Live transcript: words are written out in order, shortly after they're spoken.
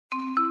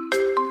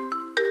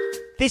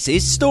This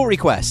is Story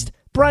Quest,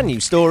 brand new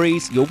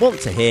stories you'll want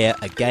to hear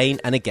again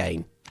and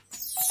again.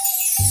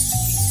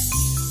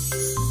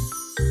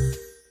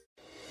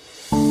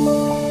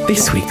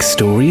 This week's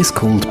story is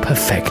called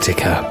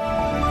Perfectica.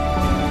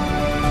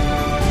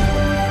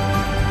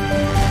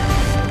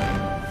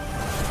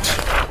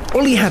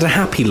 Ollie had a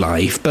happy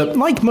life, but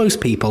like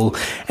most people,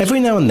 every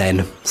now and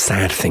then,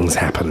 sad things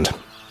happened.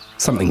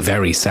 Something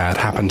very sad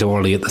happened to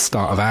Ollie at the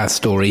start of our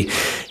story.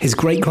 His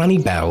great-granny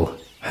Belle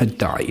had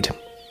died.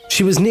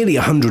 She was nearly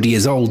 100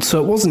 years old,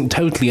 so it wasn't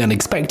totally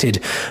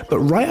unexpected, but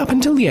right up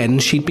until the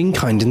end she'd been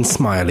kind and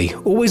smiley,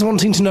 always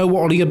wanting to know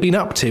what Ollie had been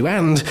up to,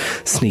 and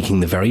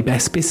sneaking the very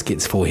best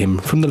biscuits for him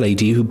from the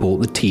lady who brought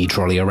the tea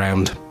trolley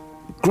around.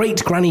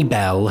 Great-Granny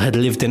Belle had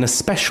lived in a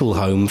special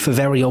home for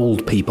very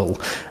old people,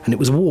 and it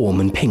was warm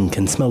and pink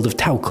and smelled of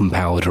talcum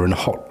powder and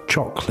hot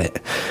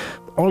chocolate.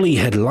 Ollie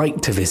had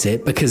liked to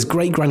visit because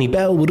Great-Granny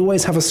Belle would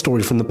always have a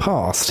story from the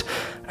past,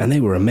 and they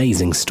were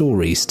amazing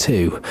stories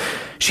too.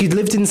 She'd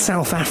lived in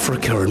South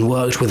Africa and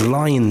worked with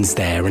lions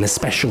there in a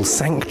special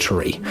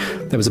sanctuary.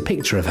 There was a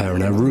picture of her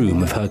in her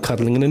room of her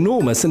cuddling an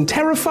enormous and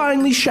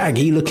terrifyingly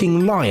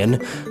shaggy-looking lion,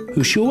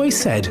 who she always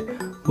said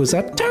was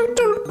a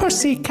total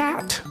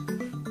pussycat.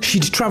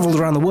 She'd travelled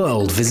around the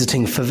world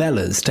visiting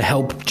favelas to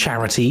help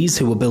charities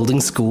who were building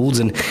schools,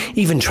 and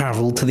even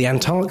travelled to the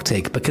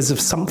Antarctic because of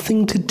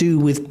something to do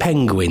with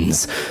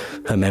penguins.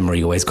 Her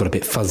memory always got a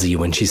bit fuzzy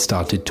when she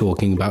started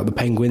talking about the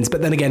penguins,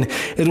 but then again,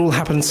 it all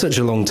happened such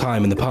a long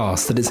time in the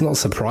past that it's not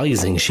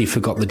surprising she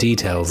forgot the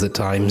details at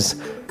times.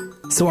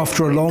 So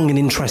after a long and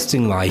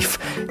interesting life,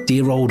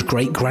 dear old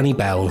Great-Granny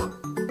Belle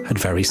had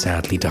very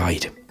sadly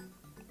died.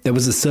 There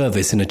was a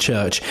service in a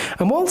church,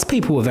 and whilst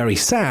people were very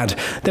sad,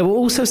 there were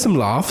also some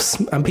laughs,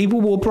 and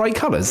people wore bright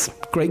colours.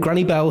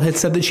 Great-Granny Belle had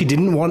said that she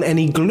didn't want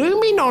any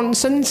gloomy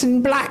nonsense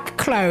in black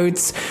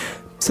clothes.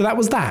 So that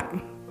was that.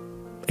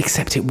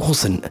 Except it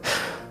wasn't.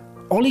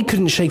 Ollie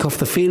couldn't shake off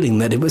the feeling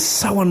that it was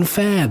so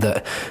unfair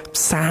that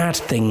sad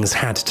things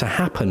had to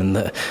happen and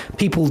that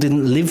people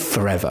didn't live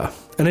forever.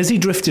 And as he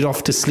drifted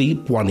off to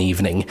sleep one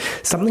evening,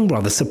 something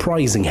rather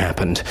surprising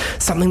happened.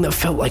 Something that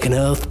felt like an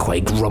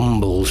earthquake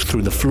rumbled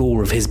through the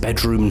floor of his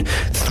bedroom,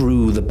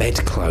 through the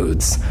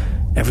bedclothes.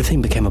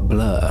 Everything became a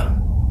blur,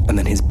 and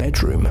then his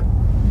bedroom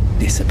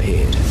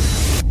disappeared.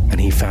 And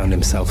he found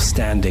himself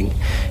standing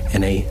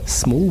in a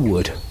small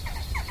wood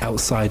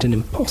outside an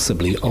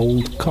impossibly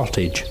old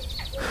cottage.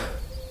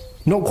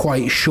 Not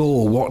quite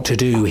sure what to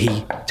do,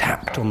 he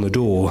tapped on the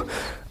door,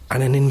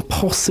 and an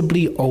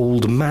impossibly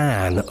old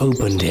man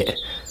opened it.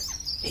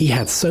 He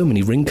had so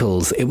many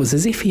wrinkles, it was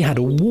as if he had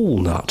a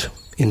walnut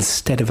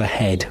instead of a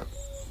head.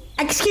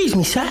 Excuse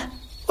me, sir.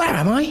 Where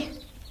am I?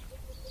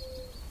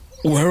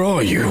 Where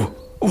are you?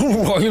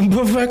 Why, in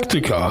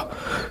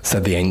Perfectica,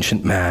 said the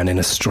ancient man in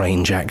a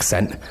strange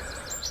accent.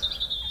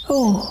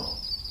 Oh,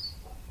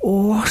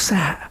 what's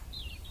that?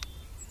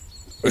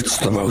 It's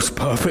the most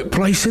perfect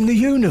place in the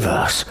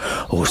universe,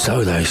 or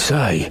so they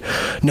say.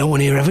 No one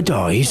here ever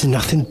dies and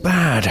nothing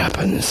bad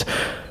happens.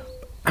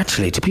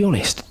 Actually, to be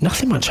honest,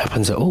 nothing much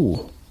happens at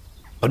all.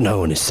 But no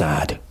one is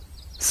sad.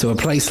 So a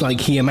place like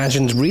he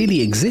imagined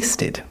really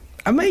existed.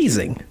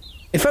 Amazing.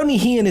 If only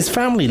he and his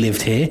family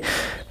lived here,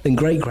 then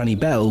Great-Granny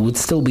Belle would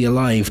still be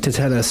alive to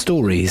tell her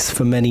stories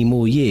for many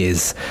more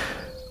years.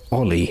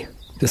 Ollie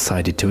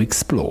decided to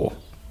explore.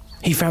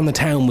 He found the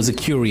town was a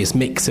curious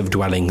mix of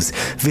dwellings,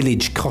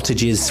 village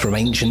cottages from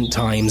ancient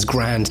times,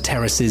 grand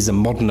terraces and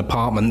modern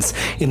apartments.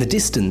 In the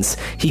distance,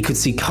 he could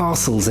see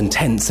castles and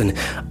tents and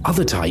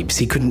other types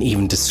he couldn't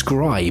even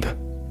describe.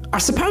 I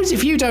suppose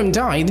if you don't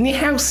die, then your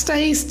house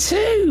stays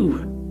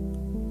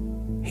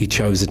too. He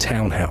chose a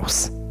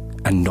townhouse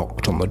and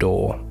knocked on the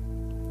door.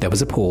 There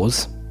was a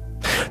pause.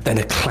 Then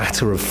a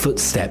clatter of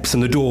footsteps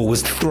and the door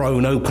was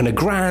thrown open. A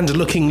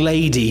grand-looking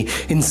lady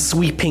in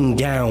sweeping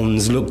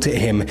gowns looked at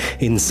him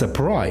in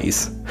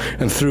surprise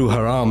and threw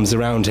her arms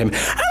around him. A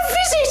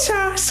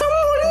visitor!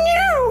 Someone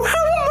new!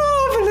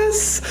 How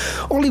marvellous!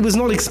 Ollie was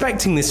not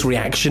expecting this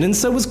reaction and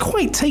so was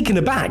quite taken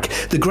aback.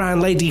 The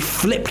grand lady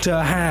flipped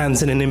her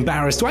hands in an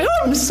embarrassed way.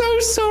 I'm so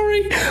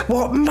sorry.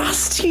 What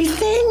must you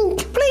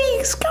think?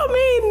 Please come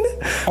in.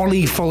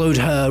 Ollie followed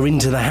her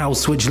into the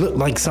house, which looked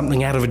like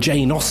something out of a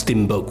Jane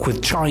Austen book,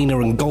 with china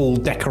and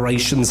gold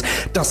decorations,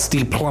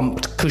 dusty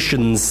plumped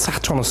cushions,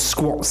 sat on a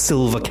squat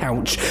silver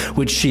couch,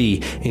 which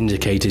she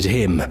indicated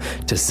him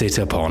to sit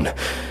upon.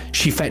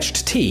 She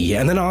fetched tea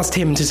and then asked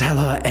him to tell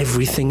her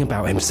everything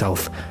about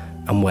himself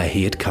and where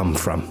he had come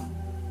from.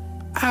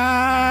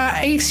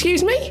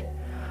 Excuse me?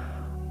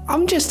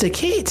 I'm just a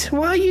kid.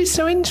 Why are you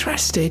so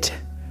interested?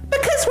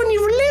 Because when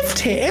you've lived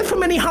here for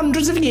many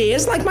hundreds of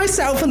years, like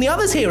myself and the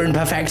others here in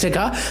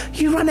Perfectica,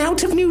 you run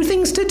out of new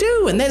things to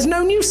do and there's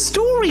no new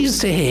stories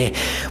to hear.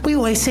 We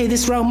always say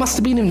this realm must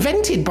have been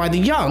invented by the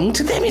young.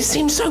 To them it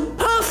seems so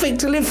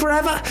perfect to live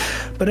forever.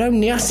 But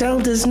only us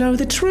elders know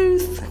the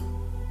truth.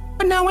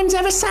 But no one's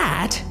ever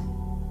sad.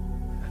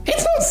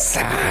 It's not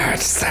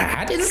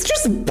sad. It's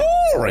just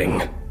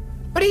boring.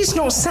 But it's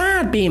not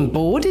sad being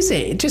bored, is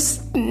it?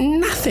 Just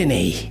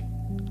nothingy.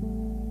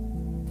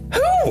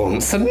 Who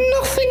wants a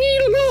nothingy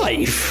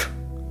life?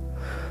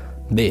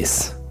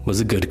 This was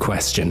a good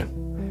question.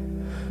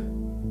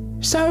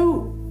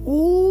 So,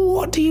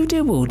 what do you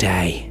do all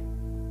day?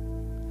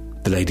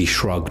 The lady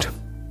shrugged,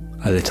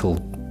 a little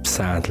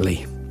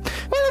sadly.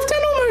 Well, I've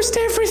done almost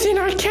everything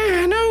I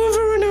can,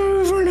 over and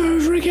over and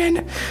over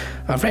again.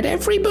 I've read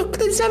every book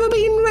that's ever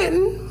been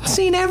written,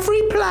 seen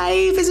every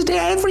play, visited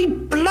every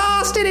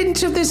blasted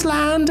inch of this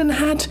land, and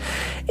had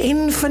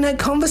infinite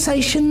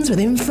conversations with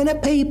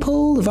infinite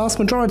people, the vast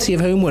majority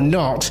of whom were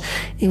not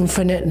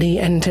infinitely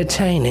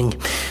entertaining.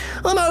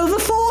 I'm over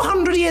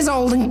 400 years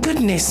old, and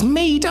goodness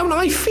me, don't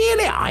I feel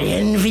it? I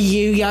envy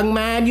you, young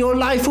man. Your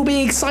life will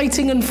be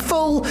exciting and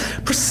full,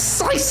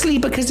 precisely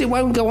because it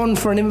won't go on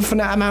for an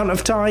infinite amount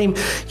of time.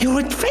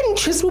 Your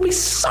adventures will be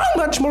so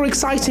much more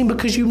exciting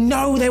because you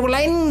know they will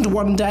end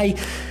one day.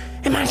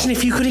 Imagine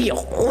if you could eat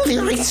all the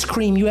ice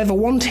cream you ever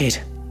wanted.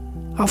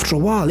 After a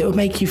while, it would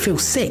make you feel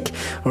sick,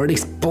 or at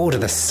least bored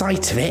of the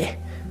sight of it.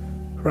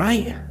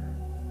 Right?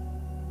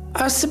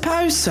 I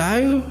suppose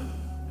so.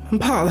 And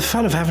part of the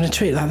fun of having a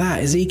treat like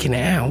that is eking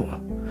it out.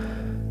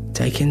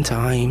 Taking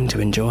time to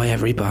enjoy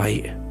every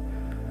bite.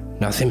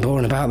 Nothing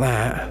boring about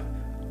that.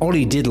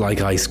 Ollie did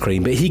like ice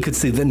cream, but he could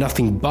see that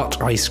nothing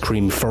but ice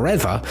cream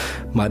forever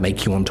might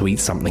make you want to eat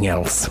something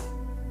else.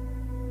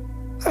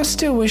 I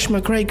still wish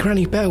my great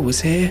Granny Belle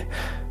was here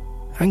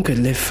and could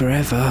live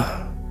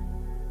forever.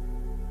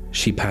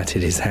 She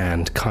patted his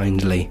hand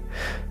kindly.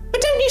 But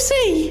don't you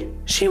see?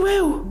 She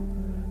will.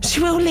 She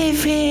will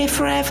live here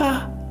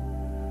forever.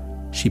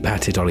 She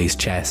patted Ollie's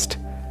chest.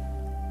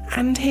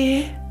 And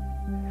here?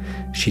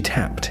 She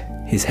tapped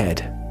his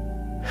head.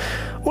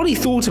 Ollie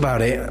thought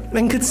about it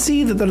and could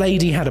see that the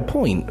lady had a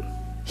point.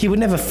 He would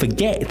never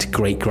forget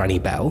Great Granny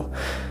Belle,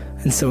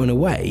 and so in a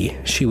way,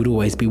 she would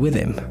always be with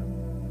him.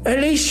 At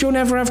least you'll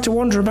never have to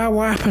wonder about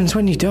what happens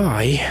when you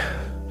die,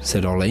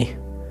 said Ollie.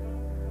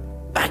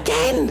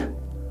 Again!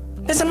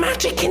 There's a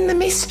magic in the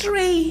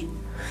mystery.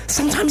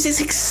 Sometimes it's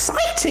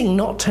exciting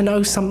not to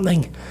know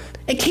something.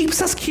 It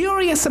keeps us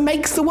curious and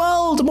makes the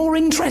world a more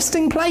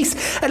interesting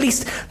place. At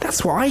least,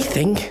 that's what I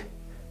think.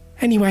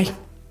 Anyway,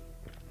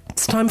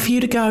 it's time for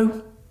you to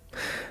go.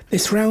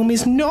 This realm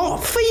is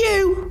not for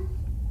you.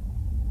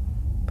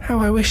 How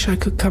I wish I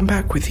could come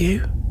back with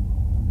you.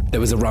 There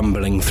was a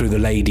rumbling through the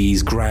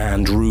lady's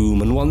grand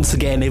room, and once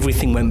again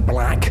everything went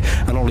black,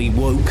 and Ollie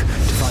woke to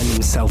find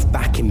himself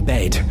back in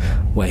bed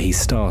where he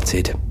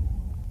started.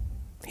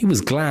 He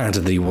was glad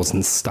that he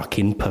wasn't stuck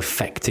in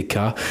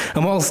Perfectica,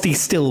 and whilst he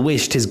still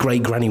wished his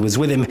great granny was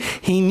with him,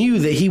 he knew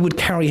that he would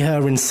carry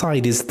her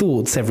inside his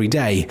thoughts every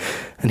day,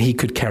 and he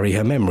could carry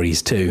her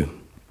memories too.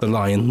 The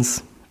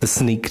lions, the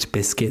sneaked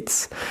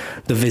biscuits,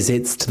 the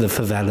visits to the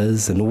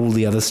favelas, and all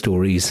the other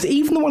stories,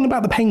 even the one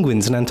about the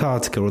penguins in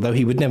Antarctica, although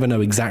he would never know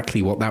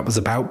exactly what that was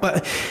about.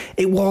 But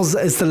it was,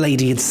 as the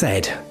lady had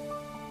said,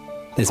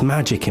 there's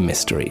magic in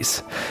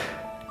mysteries,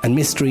 and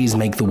mysteries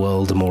make the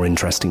world a more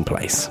interesting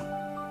place.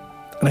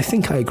 And I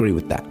think I agree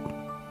with that.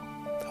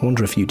 I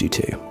wonder if you do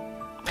too.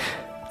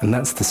 And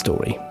that's the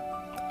story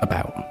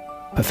about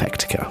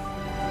Perfectica.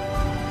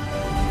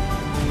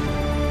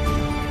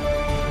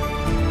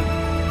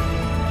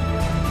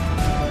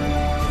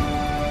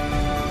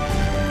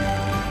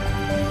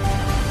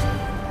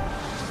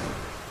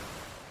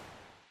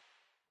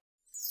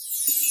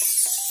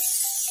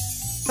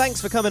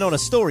 Thanks for coming on a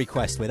story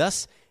quest with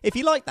us. If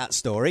you like that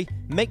story,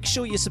 make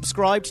sure you're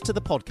subscribed to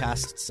the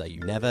podcast so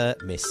you never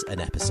miss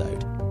an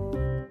episode.